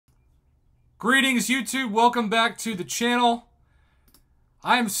Greetings, YouTube. Welcome back to the channel.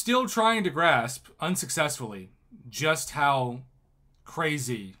 I am still trying to grasp, unsuccessfully, just how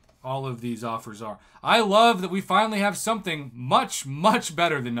crazy all of these offers are. I love that we finally have something much, much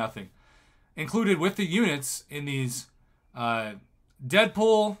better than nothing included with the units in these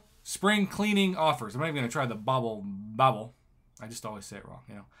Deadpool spring cleaning offers. I'm not even going to try the bobble. I just always say it wrong,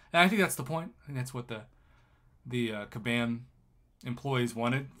 you know. And I think that's the point. I think that's what the Kabam employees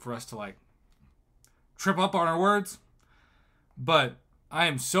wanted, for us to like trip up on our words. But I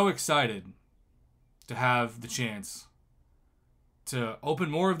am so excited to have the chance to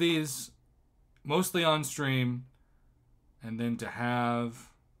open more of these, mostly on stream, and then to have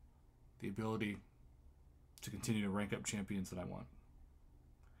the ability to continue to rank up champions that I want.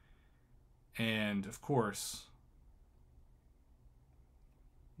 And of course,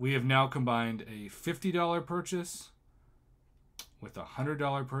 we have now combined a $50 purchase with a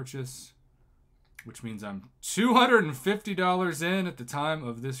 $100 purchase, which means I'm $250 in at the time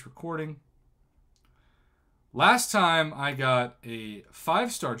of this recording. Last time I got a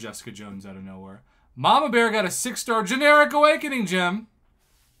 5-star Jessica Jones out of nowhere. Mama Bear got a 6-star generic Awakening gem,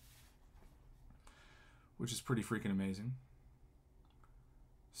 which is pretty freaking amazing.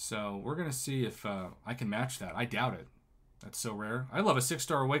 So we're going to see if I can match that. I doubt it. That's so rare. I love a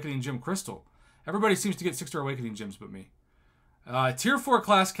 6-star Awakening gem crystal. Everybody seems to get 6-star Awakening gems but me. Tier 4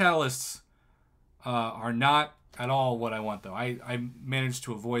 class catalysts are not at all what I want, though. I managed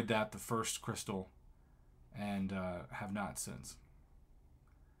to avoid that the first crystal and have not since.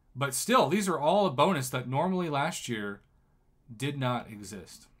 But still, these are all a bonus that normally last year did not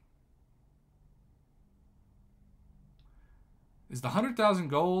exist. Is the 100,000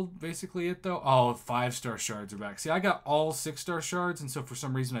 gold basically it, though? Oh, 5-star shards are back. See, I got all 6-star shards, and so for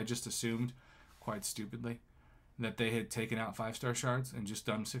some reason I just assumed, quite stupidly, that they had taken out 5-star shards and just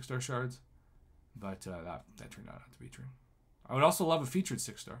done 6-star shards. But that turned out not to be true. I would also love a featured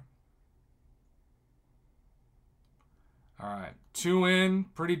 6-star. All right, 2 in.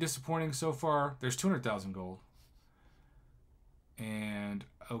 Pretty disappointing so far. There's 200,000 gold. And,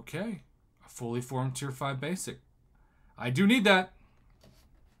 okay, a fully formed Tier 5 basic. I do need that.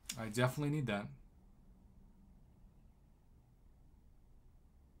 I definitely need that.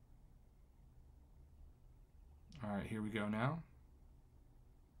 All right, here we go now.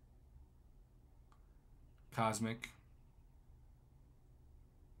 Cosmic.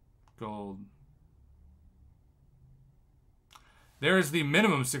 Gold. There's the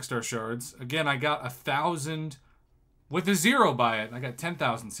minimum 6-star shards. Again, I got 1,000 with a 0 by it. I got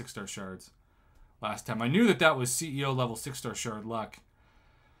 10,000 6-star shards last time. I knew that that was CEO level 6-star shard luck.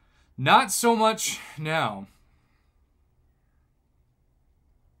 Not so much now.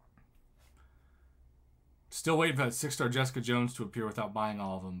 Still waiting for that 6-star Jessica Jones to appear without buying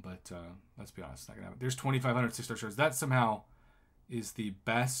all of them, but let's be honest, it's not gonna happen. There's 2,500 6-star shards. That somehow is the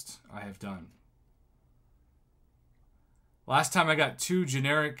best I have done. Last time I got 2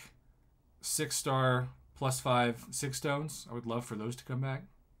 generic 6-star +5 6 stones. I would love for those to come back.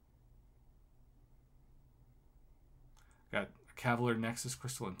 Got a Cavalier Nexus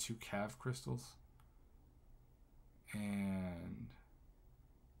crystal and 2 Cav crystals. And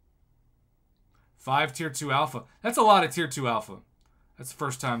 5 Tier 2 Alpha. That's a lot of Tier 2 Alpha. That's the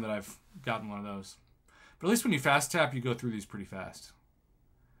first time that I've gotten one of those. But at least when you fast tap, you go through these pretty fast.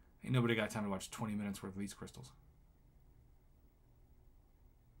 Ain't nobody got time to watch 20 minutes worth of these crystals.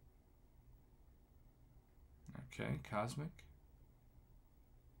 Okay, Cosmic.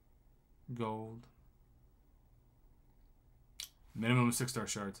 Gold. Minimum 6-star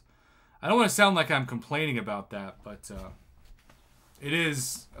shards. I don't want to sound like I'm complaining about that, but it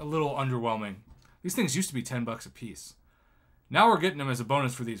is a little underwhelming. These things used to be $10 a piece. Now we're getting them as a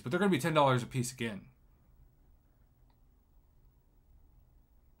bonus for these, but they're going to be $10 a piece again.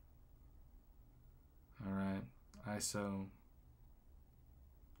 All right, ISO.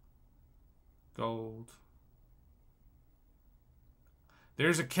 Gold.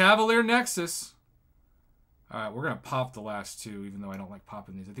 There's a Cavalier Nexus. All right, we're going to pop the last 2, even though I don't like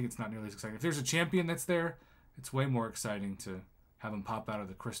popping these. I think it's not nearly as exciting. If there's a champion that's there, it's way more exciting to have them pop out of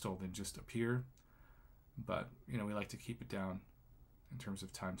the crystal than just appear. But, you know, we like to keep it down in terms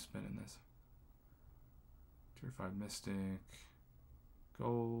of time spent in this. Tier 5 Mystic.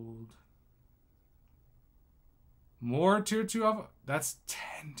 Gold. More Tier 2 Alpha. That's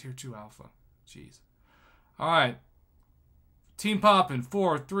 10 Tier 2 Alpha. Jeez. All right. Team pop in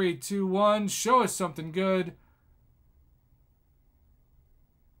 4, 3, 2, 1. Show us something good.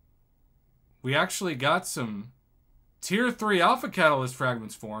 We actually got some Tier 3 Alpha Catalyst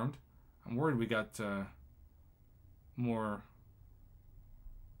fragments formed. I'm worried we got more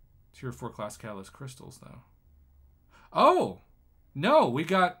Tier 4 class catalyst crystals, though. Oh! No, we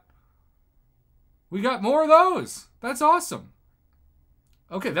got more of those. That's awesome.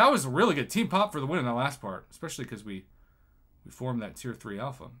 Okay, that was a really good team pop for the win in that last part, especially because we formed that Tier 3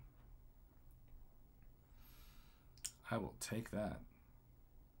 alpha. I will take that.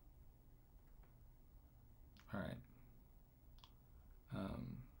 All right.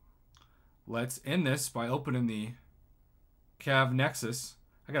 Let's end this by opening the Cav Nexus.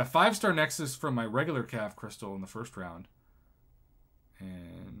 I got a 5-star Nexus from my regular Cav crystal in the first round.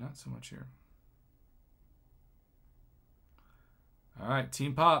 And not so much here. All right,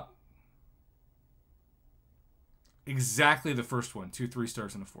 team pop. Exactly the first one. 2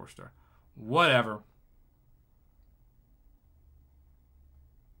 3-stars and a 4-star. Whatever.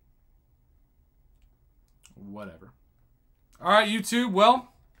 Whatever. All right, YouTube.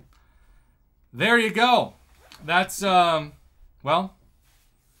 Well, there you go. That's, well,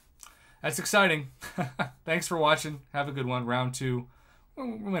 that's exciting. Thanks for watching. Have a good one. Round 2.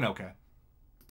 We went okay.